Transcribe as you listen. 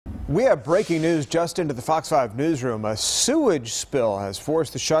We have breaking news just into the Fox 5 newsroom. A sewage spill has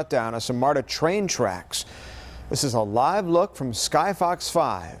forced the shutdown of some MARTA train tracks. This is a live look from Sky Fox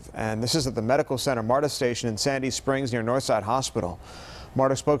 5, and this is at the Medical Center MARTA station in Sandy Springs near Northside Hospital.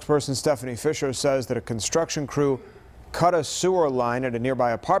 MARTA spokesperson Stephanie Fisher says that a construction crew cut a sewer line at a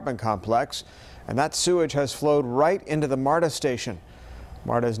nearby apartment complex, and that sewage has flowed right into the MARTA station.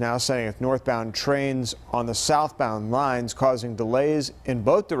 MARTA is now saying it's northbound trains on the southbound lines causing delays in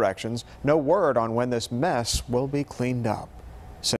both directions. No word on when this mess will be cleaned up.